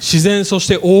 calculation. 自然、そし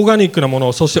てオーガニックなも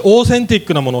の、そしてオーセンティッ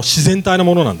クなもの、自然体な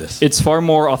ものなんです。 It's far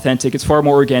more authentic, it's far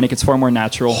more organic, it's far more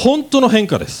natural. 本当の変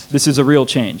化です。 This is a real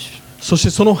change. そし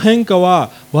てその変化は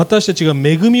私たちが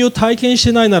恵みを体験し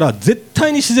てないなら絶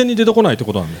対に自然に出てこないという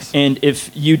ことなんです。 And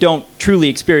if you don't truly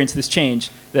experience this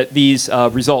change, that these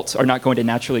results are not going to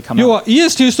naturally come 要 out. はイエ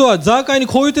ス・キリストはザーカイに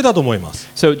こう言ってたと思います。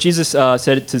 So Jesus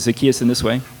said it to Zacchaeus in this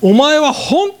way. お前は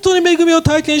本当に恵みを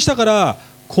体験したから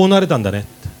こうなれたんだね。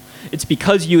 It's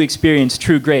because you experience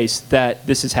true grace that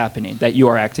this is happening, that you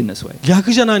are acting this way.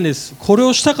 逆じゃないんです。これ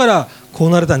をしたからこ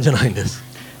うなれたんじゃないんです。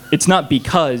 It's not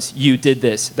because you did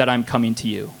this that I'm coming to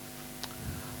you.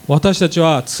 私たち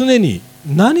は常に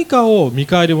何かを見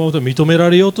返りもと認めら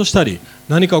れようとしたり、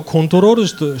何かをコントロ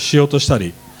ールしようとした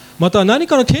り、または何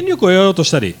かの権力を得ようと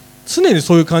したり、常に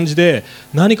そういう感じで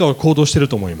何かを行動している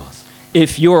と思います。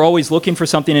 If you're always looking for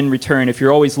something in return, if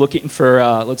you're always looking for,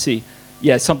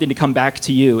 something to come back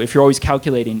to you, if you're always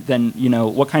calculating, then,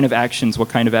 what kind of actions, what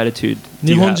kind of attitude do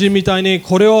日 you 本 have? 人みたいに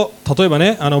これを例えば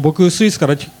ね、僕スイスか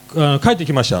ら帰って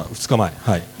きました2日前、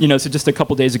はい、So just a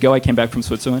couple days ago, I came back from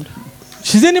Switzerland.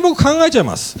 自然に僕考えちゃい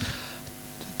ます。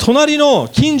隣の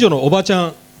近所のおばちゃ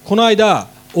ん、この間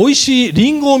美味しいリ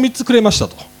ンゴを3つくれました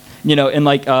と。And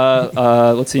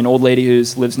let's see, an old lady who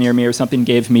lives near me or something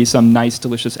gave me some nice,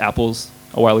 delicious apples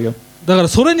a while ago. だから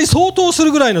それに相当す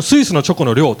るぐらいのスイスのチョコ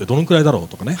の量ってどのくらいだろう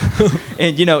とかね。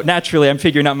And, naturally, I'm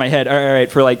figuring out in my head, all right,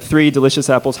 for like 3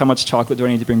 delicious apples, how much chocolate do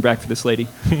I need to bring back for this lady?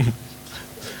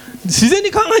 自然に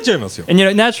考えちゃいますよ。 And,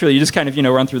 naturally, you just kind of,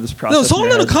 run through this でも process. そん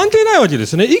なの関係ないわけで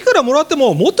すね。いくらもらって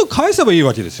ももっと返せばいい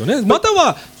わけですよね。また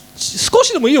は少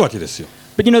しでもいいわけですよ。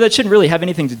But, that shouldn't really have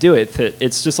anything to do with it.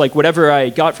 It's just like whatever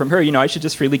I got from her, I should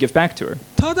just freely give back to her.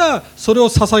 ただそれを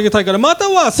捧げたいから、また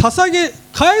は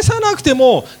返さなくて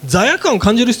も罪悪感を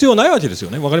感じる必要はないわけですよ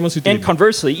ね。わかります？言ってる And 意味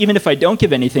conversely, even if I don't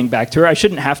give anything back to her, I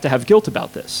shouldn't have to have guilt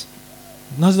about this.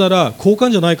 なぜなら交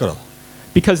換じゃないから。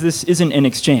 Because this isn't an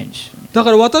exchange. だ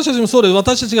から私たちもそうです。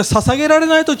私たちが捧げられ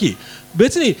ないとき、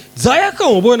別に罪悪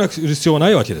感を覚えなくする必要はな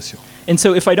いわけですよ。And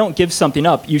so if I don't give something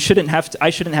up, I shouldn't have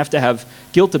to have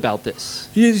guilt about this.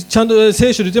 ちゃんと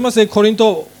聖書で言ってますね。コリン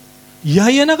ト、いや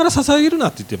いやながら捧げるな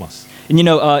って言ってます。 And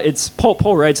it's Paul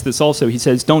writes this also. He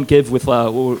says, "Don't give with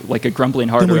like a grumbling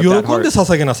で heart も or a 喜 bad んで heart.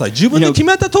 捧げなさい。自分で決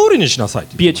めた通りにしなさいっ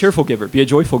て言 Be って a ます。 cheerful giver. Be a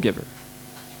joyful giver."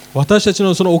 私たち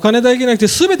のそのお金だけじゃなくて、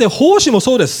すべて奉仕も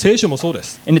そうです。聖書もそうで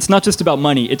す。 And it's not just about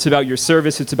money. It's about your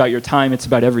service. It's about your time. It's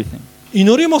about everything.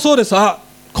 祈りもそうです。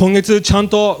今月ちゃん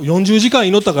と40時間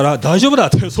祈ったから大丈夫だっ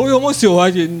てそういう思う必要は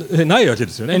ないわけ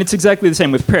ですよ And ね。 it's exactly the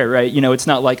same with prayer, right? You know, it's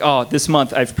not like, oh, this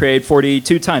month I've prayed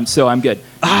 42 times, so I'm good.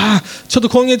 ああちょっと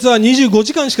今月は25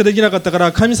時間しかできなかったか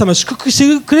ら神様祝福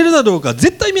してくれるだろうか。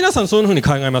絶対皆さんそういうふうに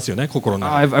考えますよね、心の Oh,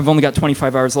 中で。 I've only got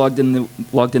 25 hours logged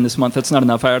in this month. That's not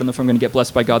enough. I don't know if I'm going to get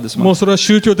blessed by God this もう month. それは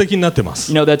宗教的になってま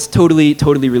す。 You know, that's totally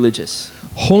religious.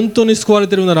 本当に救われ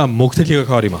てるなら目的が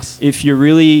変わります。 If you're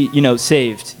really,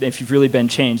 saved, if you've really been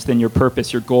changed, then your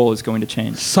purpose, your goal is going to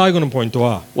change. 最後のポイント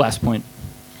は Last point,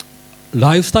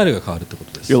 ライフスタイルが変わるってこ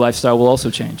とです。 your lifestyle will also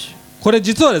change. これ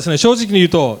実はですね、正直に言う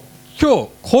と今日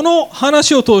この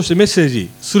話を通してメッセージ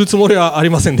するつもりはあり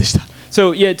ませんでした。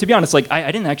 So, yeah, to be honest, like,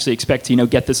 I didn't actually expect to,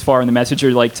 get this far in the message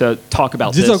or, like, to talk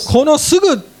about 実は this. このす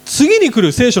ぐ次に来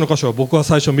る聖書の箇所を僕は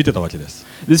最初見てたわけです。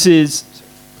 This is,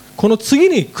 この次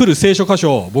に来る聖書箇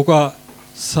所を僕は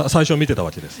最初見てた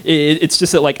わけです。 it's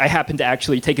just that, like, I happened to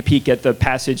actually take a peek at the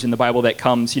passage in the Bible that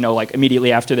comes, like,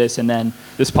 immediately after this, and then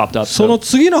this popped up. その So,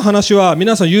 次の話は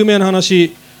皆さん有名な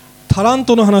話、タレン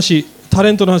トの話を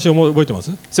覚えてま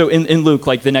す？ so in Luke,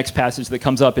 like, the next passage that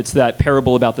comes up, it's that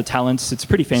parable about the talents. It's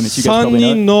pretty famous. You guys 3 probably know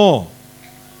人 it. の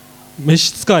召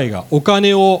使いがお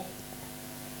金を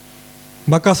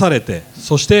任されて、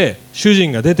そして主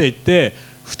人が出て行って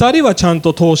2人はちゃん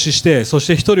と投資して、そし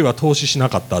て1人は投資しな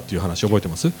かったっていう話覚えて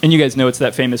ます？ And you guys know it's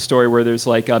that famous story where there's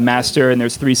like a master and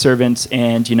there's 3 servants,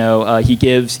 and he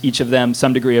gives each of them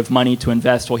some degree of money to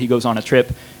invest while he goes on a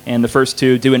trip, and the first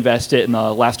 2 do invest it, and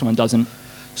the last one doesn't.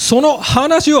 その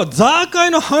話はザーカイ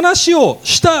の話を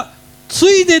したつ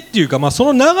いでっていうか、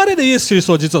その流れでイエス・キリス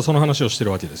トは実はその話をして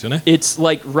るわけですよね。 It's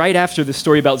like right after the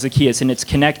story about Zacchaeus, and it's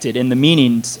connected, and the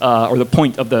meanings or the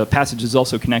point of the passage is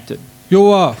also connected. 要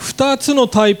は2つの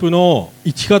タイプの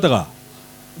生き方が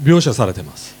描写されてい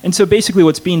ます。 And so basically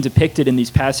what's being depicted in these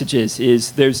passages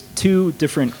is there's 2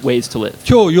 different ways to live.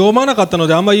 今日読まなかったの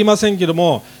であんまり言いませんけど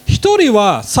も、1人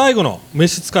は最後の召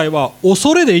使いは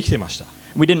恐れで生きてました。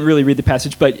 We didn't really read the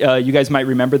passage, but you guys might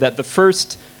remember that the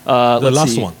first,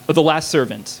 last one. The last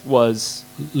servant was,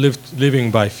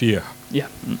 living by fear. yeah,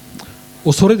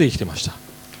 恐れで生きてました。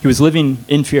 he was living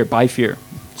in fear, by fear.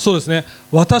 そうですね。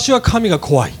私は神が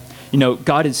怖い。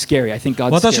 God is scary. I think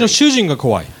God's 私の scary. 主人が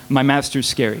怖い。 My master's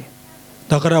scary.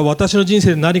 だから私の人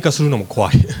生で何かするのも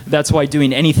怖い。 That's why doing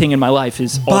anything in my life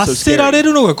is 罰 also せら scary. れ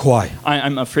るのが怖い。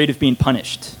 I'm afraid of being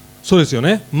punished. そうですよ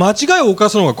ね。間違いを犯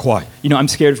すのが怖い。 I'm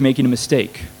scared of making a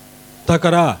mistake. だ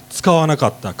から使わなか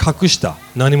った、隠した、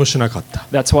何もしなかった。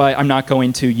 That's why I'm not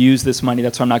going to use this money.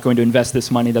 That's why I'm not going to invest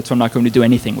this money. That's why I'm not going to do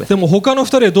anything with it. でも他の2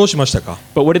人はどうしましたか？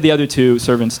 But what did the other 2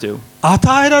 servants do?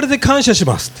 与えられて感謝し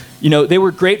ます。They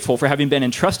were grateful for having been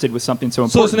entrusted with something so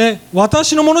そうです important. ね。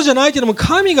私のものじゃないけども、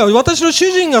神が、私の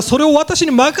主人がそれを私に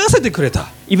任せてくれた。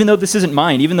 Even though this isn't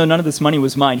mine, even though none of this money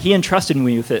was mine, he entrusted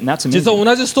me with it, and that's 実は amazing.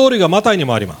 同じストーリーがマタイに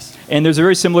もあります。 And there's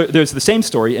the same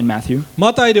story in Matthew.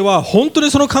 マタイでは本当に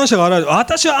その感謝が現れる。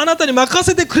私はあなたに任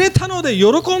せてくれたので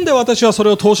喜んで私はそれ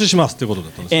を投資しますということだ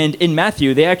ったんです。 And in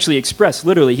Matthew, they actually express,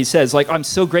 literally, he says, like, I'm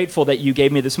so grateful that you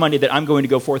gave me this money that I'm going to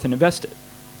go forth and invest it.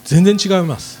 全然違い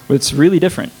ます。 But it's really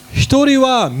different. 一人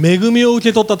は恵みを受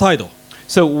け取った態度。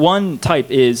 So one type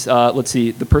is, let's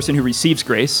see, the person who receives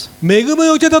grace. 恵み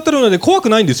を受け取ってるので怖く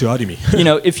ないんですよ、ある意味。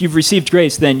 If you've received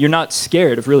grace, then you're not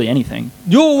scared of really anything.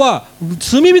 要は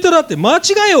罪人だって間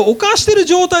違いを犯している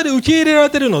状態で受け入れられ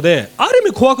ているので、ある意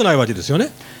味怖くないわけですよね。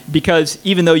 Because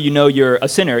even though you know you're a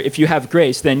sinner, if you have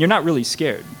grace, then you're not really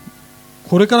scared.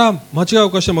 これから間違いを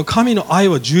犯しても神の愛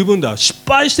は十分だ。失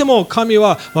敗しても神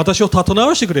は私を立て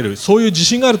直してくれる。そういう自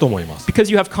信があると思います。 Because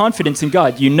you have confidence in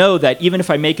God, you know that even if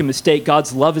I make a mistake,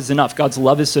 God's love is enough. God's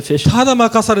love is sufficient. ただ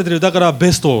任されている。だからベ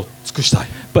ストを尽くしたい。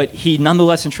 But He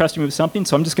nonetheless entrusted me with something,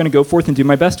 so I'm just going to go forth and do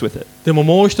my best with it. でも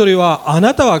もう一人はあ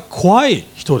なたは怖い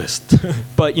人です。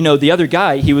 But the other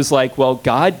guy, he was like, well,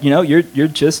 God,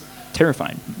 you're just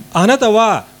terrifying. あなた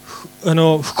は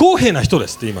不公平な人で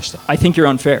すって言いました。 I think you're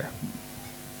unfair,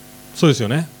 そうですよ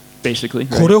ね。 basically.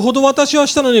 これほど私は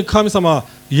したのに神様は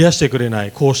癒してくれな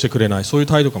い、こうしてくれない、そういう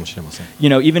態度かもしれません。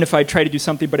 Even if I try to do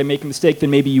something but I make a mistake, then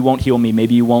maybe you won't heal me.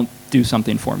 Maybe you won't do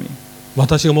something for me.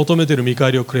 私が求めている見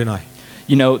返りをくれない。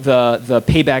The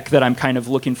payback that I'm kind of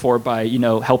looking for by,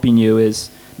 helping you is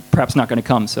perhaps not going to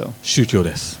come. So 宗教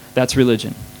です。 that's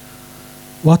religion.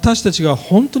 私たちが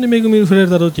本当に恵みに触れ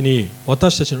たときに、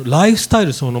私たちのライフスタイ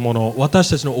ルそのもの、私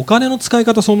たちのお金の使い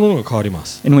方そのものが変わりま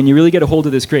す。 And when you really get a hold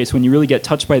of this grace, when you really get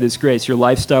touched by this grace, your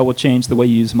lifestyle will change, the way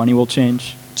you use money will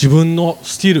change. 自分の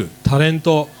スキル、タレン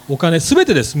ト、お金すべ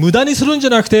てです。無駄にするんじ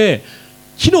ゃなくて、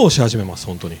機能し始めます。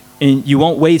本当に。 And you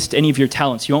won't waste any of your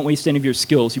talents. You won't waste any of your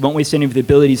skills. You won't waste any of the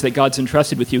abilities that God's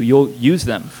entrusted with you. You'll use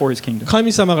them for His kingdom.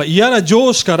 神様が嫌な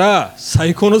上司から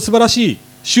最高の素晴らしい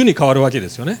主に変わるわけで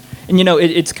すよね。 And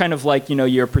it's kind of like,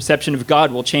 your perception of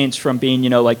God will change from being,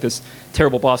 like this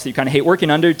terrible boss that you kind of hate working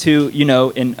under to,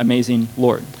 an amazing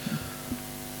Lord.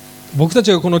 僕た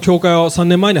ちがこの教会を3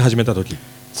年前に始めた時、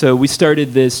 So we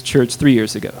started this church 3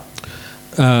 years ago.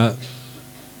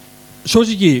 正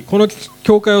直この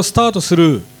教会をスタートす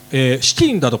る、資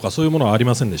金だとかそういうものはあり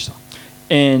ませんでした。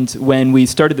 And when we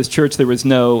started this church, there was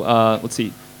no, let's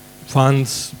see,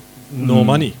 Funds, no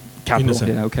money. capital.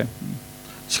 Yeah, okay.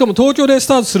 しかも東京でス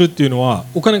タートするっていうのは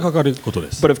お金かかること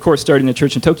です。 But of course, starting a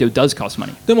church in Tokyo does cost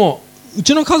money. でもう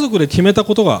ちの家族で決めた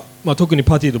ことが、特に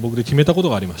パティと僕で決めたこと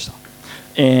がありました。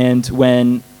 And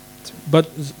when But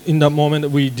in that moment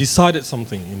we decided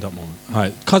something in that moment. は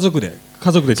い、家族で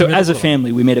決 So めた as こ a とが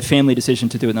family, we made a family decision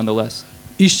to do it nonetheless.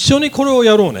 一緒にこれを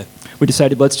やろうね。 We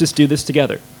decided, let's just do this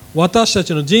together. 私た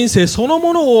ちの人生その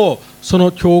ものをそ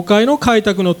の教会の開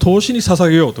拓の投資に捧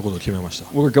げようということを決めました。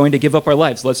 We're going to give up our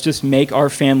lives. Let's just make our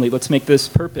family, let's make this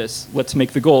purpose, let's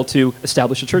make the goal to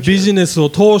establish a church ビ here. ジネスを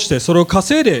通してそれを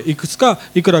稼いでい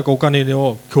くらかお金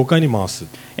を教会に回す。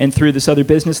 And through this other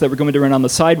business that we're going to run on the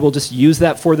side, we'll just use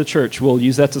that for the church. We'll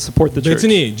use that to support the church. 別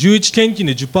に11献金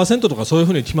で 10% とかそういう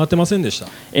ふうに決まってませんでした。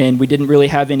 And we didn't really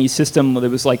have any system that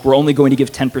was like, we're only going to give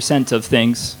 10% of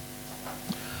things.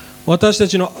 私た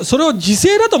ちのそれを犠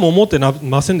牲だとも思って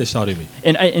ませんでした。ある意味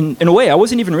And in a way, I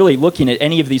wasn't even really looking at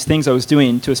any of these things I was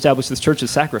doing to establish this church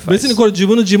as 別 sacrifice. にこれ自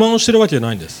分の自慢をしてるわけじゃ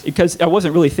ないんです。 Because I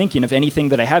wasn't really thinking of anything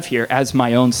that I have here as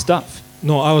my own stuff.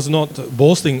 No, I was not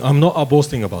boasting. I'm not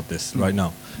boasting about this right now.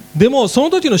 でもそ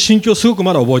の時の心境すごく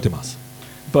まだ覚えてます。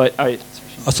 But I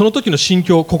その時の心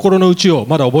境、心の内を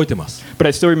まだ覚えてます。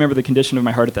 still remember the condition of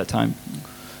my heart at that time.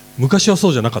 昔はそ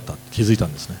うじゃなかったって気づいた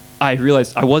んですね。 I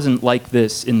realized I wasn't like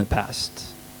this in the past.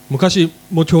 昔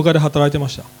も教会で働いてま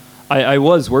した。 I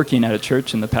was working at a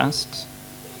church in the past,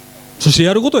 そして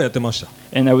やることをやってました。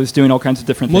 and I was doing all kinds of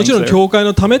different も things ちろん there. 教会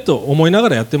のためと思いなが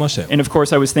らやってましたよ。 And of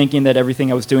course, I was thinking that everything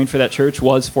I was doing for that church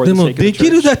was for で the も sake of the でき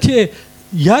る church. だけ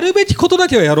やるべきことだ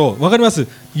けはやろう。わかります？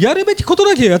やるべきこと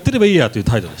だけやってればいいやという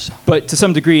態度でした。 But to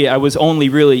some degree, I was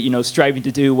only really, striving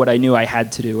to do what I knew I had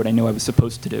to do, what I knew I was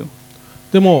supposed to do.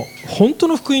 でも本当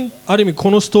の福音、ある意味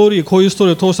このストーリー、こういうストー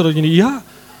リーを通した時に、いや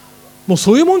もう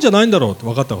そういうもんじゃないんだろうと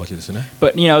分かったわけですね。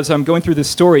 But as I'm going through this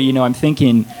story, I'm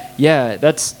thinking, yeah,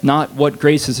 that's not what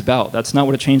grace is about. That's not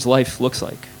what a changed life looks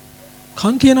like.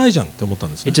 関係ないじゃんって思った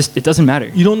んですね。 It doesn't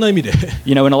matter. いろんな意味で。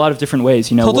In a lot of different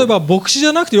ways. 例えば牧師じ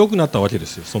ゃなくてよくなったわけで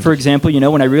すよ。その For 時 example,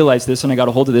 when I realized this and I got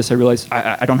a hold of this, I realized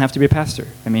I don't have to be a pastor.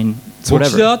 I mean, it's 牧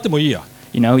師で whatever. あってもいいや。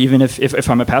 Even if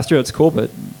I'm a pastor, it's cool. But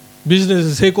ビジネス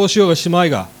で成功しようがしま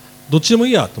いがどっちでもい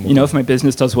いやと思った if my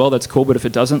business does well, that's cool. But if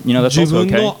it doesn't, that's 自 also 分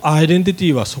okay. のアイデンティテ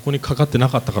ィはそこにかかってな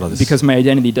かったからです。 Because my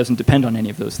identity doesn't depend on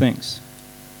any of those things.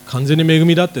 完全に恵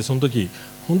みだってその時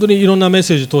本当にいろんなメッ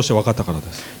セージ通して分かったから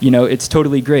です。 It's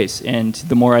totally grace. And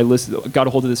the more I got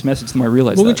a hold of this message, the more I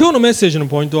realized 僕 that. 今日のメッセージの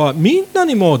ポイントはみんな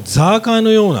にもザーカイ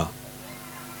のような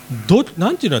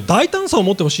なんていうの大胆さを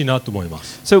持ってほしいなと思いま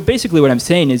す。 So basically, what I'm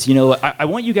saying is, I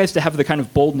want you guys to have the kind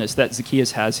of boldness that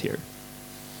Zacchaeus has here.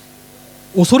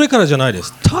 恐れからじゃないで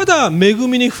す。ただ恵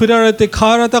みに触れられて変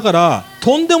わられたから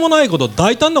とんでもないこと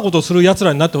大胆なことをする奴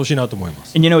らになってほしいなと思いま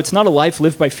す。 And it's not a life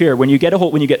lived by fear. When you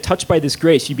get touched by this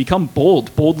grace, you become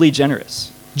boldly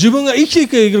generous. 自分が生きてい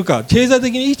けるか経済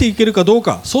的に生きていけるかどう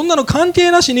かそんなの関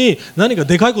係なしに何か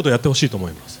でかいことをやってほしいと思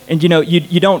います。 And you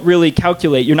don't really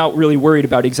calculate. You're not really worried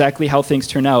about exactly how things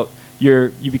turn out.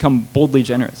 You become boldly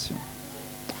generous.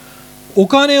 お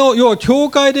金を要は教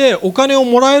会でお金を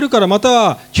もらえるからまた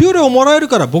は給料をもらえる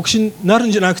から牧師になる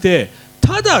んじゃなくて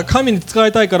ただ神に仕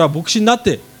えたいから牧師になっ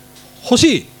てほ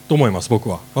しいと思います。僕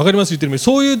はわかります言ってる意味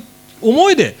そういう思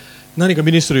いで何か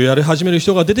ミニストリーをやり始める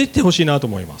人が出てきてほしいなと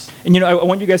思います。 And I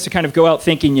want you guys to kind of go out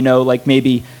thinking, like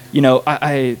maybe,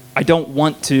 I don't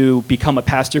want to become a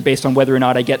pastor based on whether or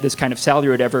not I get this kind of salary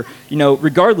or whatever.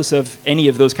 Regardless of any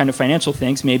of those kind of financial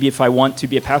things, maybe if I want to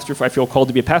be a pastor, if I feel called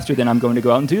to be a pastor, then I'm going to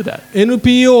go out and do that.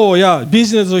 NPO やビ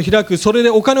ジネスを開くそれで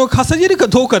お金を稼げるか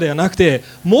どうかではなくて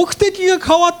目的が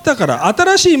変わったから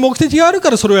新しい目的があるか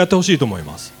らそれをやってほしいと思い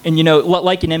ます。 And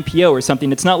like an NPO or something,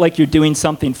 it's not like you're doing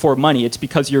something for money. It's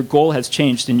because your goal has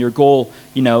changed and your goal,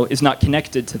 is not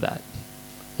connected to that.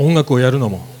 音楽をやるの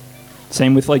も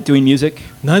Same with like doing music,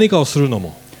 何かをするの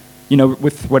も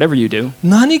with whatever you do.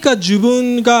 何か自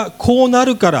分がこうな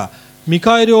るから見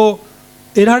返りを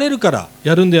得られるから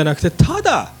やるんではなくてた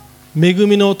だ恵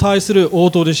みの対する応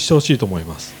答でしてほしいと思い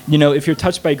ます。 You know, if you're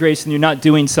touched by grace and you're not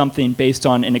doing something based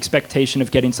on an expectation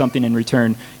of getting something in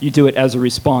return, you do it as a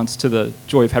response to the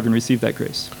joy of having received that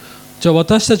grace. じゃあ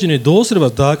私たちにどうすれば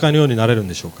ザーカイのようになれるん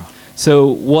でしょうか。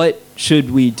 So what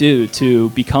should we do to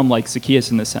become like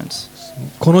Zacchaeus in this sense?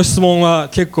 この質問は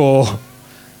結構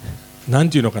なん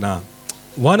ていうのかな、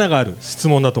罠がある質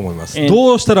問だと思います。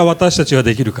どうしたら私たちが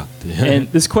できるかっていう。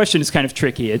 And this question is kind of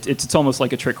tricky. It's almost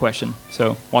like a trick question.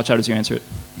 So watch out as you answer it.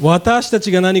 私た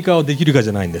ちが何かをできるかじ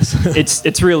ゃないんです。 It's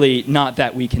really not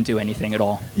that we can do anything at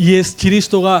all. イエス・キリス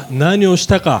トが何をし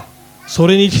たか、そ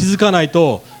れに気づかない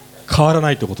と変わら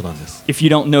ないということなんです。 If you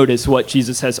don't notice what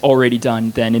Jesus has already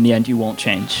done, then in the end you won't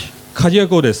change. 鍵は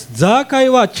こうです。ザーカイ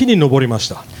は木に登りまし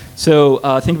た。 So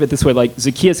think of it this way, like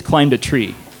Zacchaeus climbed a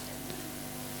tree.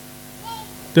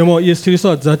 でもイエス・キリスト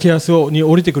はザキアスに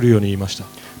降りてくるように言いました。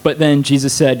 But then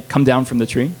Jesus said, come down from the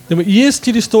tree. でもイエス・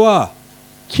キリストは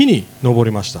木に登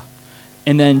りました。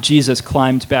 And then Jesus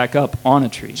climbed back up on a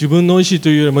tree. 自分の意思と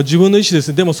いうよりも自分の意思です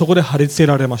ね。でもそこで貼り付け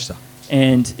られました。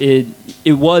 And it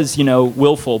was,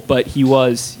 willful, but he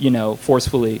was,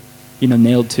 forcefully,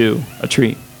 nailed to a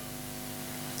tree.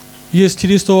 イエス・キ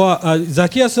リストはザ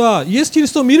キアスはイエス・キリ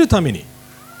ストを見るために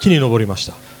木に登りまし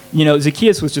た。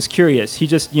 Zacchaeus was just curious. He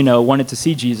just, wanted to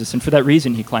see Jesus, and for that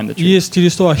reason he climbed the イ tree. エス・キリ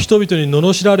ストは人々に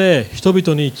罵られ、人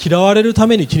々に嫌われるた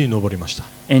めに木に登りました。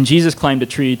 And Jesus climbed a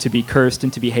tree to be cursed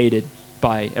and to be hated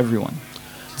by everyone.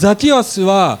 ザキアス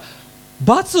は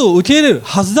罰を受け入れる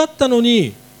はずだったの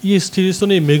に、イエス・キリスト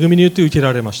に恵みによって受け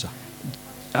られました。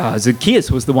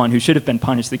 Zacchaeus was the one who should have been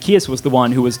punished. Zacchaeus was the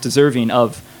one who was deserving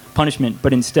of punishment,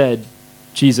 but instead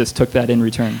Jesus took that in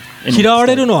return. 嫌わ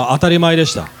れるのは当たり前で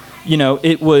した。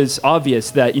 It was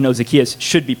obvious that, Zacchaeus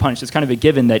should be punished. It's kind of a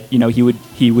given that,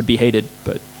 he would be hated.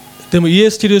 But でもイエ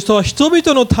ス・キリストは人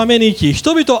々のために生き、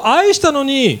人々を愛したの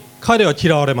に彼は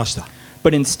嫌われました。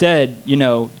 instead,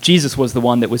 Jesus was the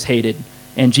one that was hated.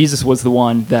 And Jesus was the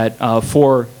one that,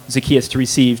 for Zacchaeus to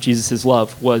receive Jesus'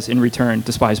 love, was in return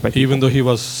despised by people. Even though he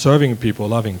was serving people,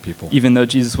 loving people. Even though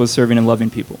Jesus was serving and loving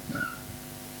people.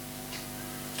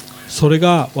 それ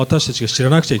が私たちが知ら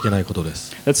なくちゃいけないことで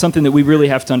す。 That's something that we really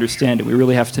have to understand and we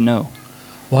really have to know.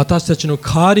 私たちの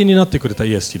代わりになってくれた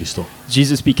イエス・キリスト。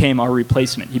 Jesus became our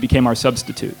replacement. He became our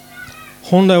substitute.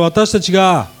 本来私たち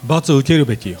が罰を受ける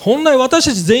べき。本来私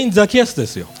たち全員ザキアスで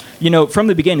すよ。From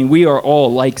the beginning, we are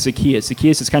all like Zacchaeus.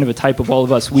 Zacchaeus is kind of a type of all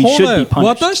of us. We 本 should 来 be punished.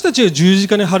 私たちが十字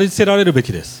架に貼り付けられるべ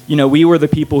きです。We were the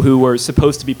people who were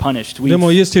supposed to be punished. で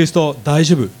もイエス・キリスト、大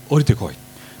丈夫、降りてこい。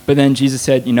 But then Jesus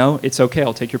said, it's okay.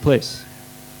 I'll take your place.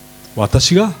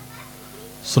 私が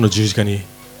その十字架に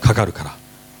かかるから。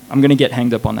 I'm going to get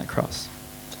hanged up on that cross.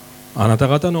 あなた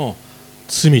方の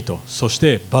罪とそし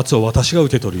て罰を私が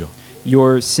受け取るよ。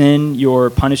 Your sin, your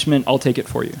punishment, I'll take it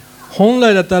for you. 本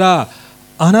来だったら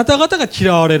あなた方が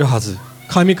嫌われるはず。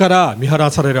神から見放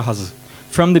されるはず。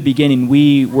 From the beginning,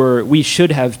 we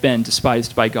should have been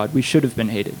despised by God. We should have been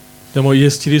hated. でもイエ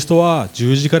ス・キリストは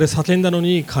十字架で叫んだの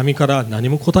に神から何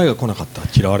も答えが来なかった。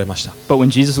嫌われました。 But when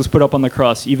Jesus was put up on the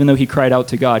cross, even though he cried out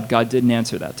to God, God didn't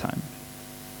answer that time.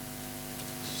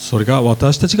 それが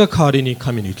私たちが代わりに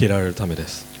神に受けられるためで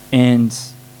す。 And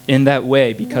in that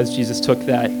way, because Jesus took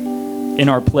that in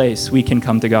our place, we can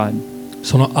come to God.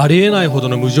 そのありえないほど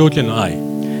の無条件の愛。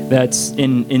 That's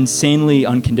insanely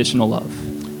unconditional love.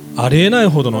 ありえない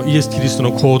ほどのイエス・キリスト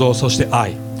の行動、そして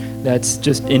愛。 That's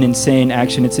just an insane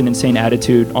action. It's an insane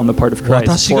attitude on the part of Christ.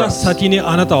 私 for が us. 先に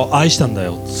あなたを愛したんだ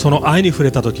よ。その愛に触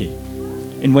れたとき、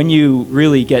 And when you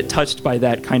really get touched by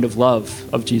that kind of love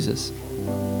of Jesus,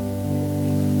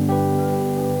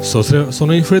 そ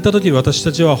のに触れたとき、私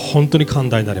たちは本当に寛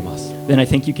大になれます。 then I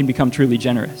think you can become truly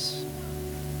generous.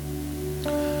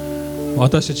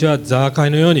 私たちはザーカ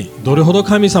イのようにどれほど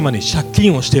神様に借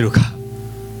金をしているか、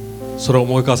それを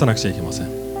思い返さなくちゃいけませ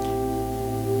ん。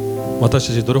私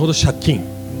たちどれほど借金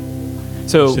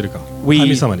してい So るか、 we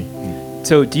神様に。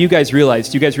 so do you guys realize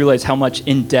how much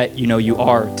in debt you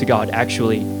are to God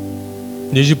actually?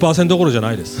 20% どころじゃ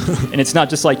ないです。 And it's not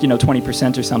just like 20%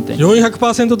 or something.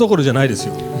 400% どころじゃないです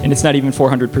よ。 And it's not even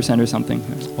 400% or something.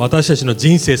 私たちの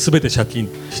人生すべて借金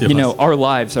しています。 Our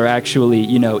lives are actually,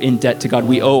 in debt to God.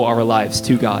 We owe our lives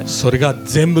to God. それが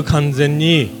全部完全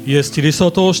にイエス・キリスト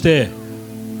を通して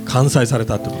完済され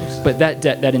たってことです。 But that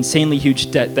debt, that insanely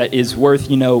huge debt that is worth,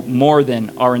 more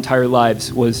than our entire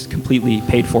lives was completely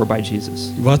paid for by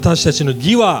Jesus. 私たちの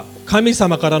義は神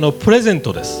様からのプレゼン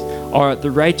トです。are the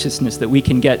righteousness that we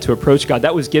can get to approach God.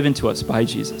 That was given to us by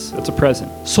Jesus. That's a present.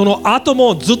 その後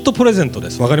もずっとプレゼントで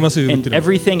す。わかります？言って And る。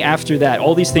 everything after that,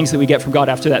 all these things that we get from God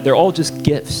after that, they're all just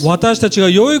gifts. 私たちが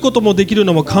良いこともできる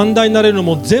のも寛大になれるの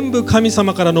も全部神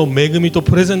様からの恵みと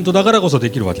プレゼントだからこそで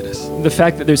きるわけです。 The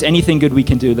fact that there's anything good we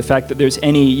can do, the fact that there's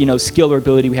any, skill or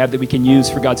ability we have that we can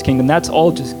use for God's kingdom, that's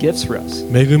all just gifts for us.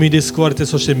 恵みで救われて、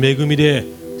そして恵みで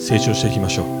成長していきま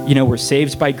しょう。 We're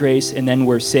saved by grace, and then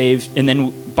we're saved, and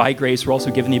then by grace we're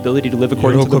also given the ability to live 喜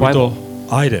according to the び Bible.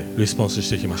 と愛でリスポンスし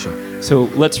ていきましょう。 So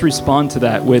let's respond to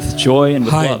that with joy and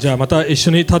with はい、 love. じゃあまた一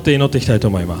緒に立って祈っていきたいと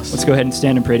思います。 Let's go ahead and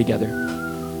stand and pray together.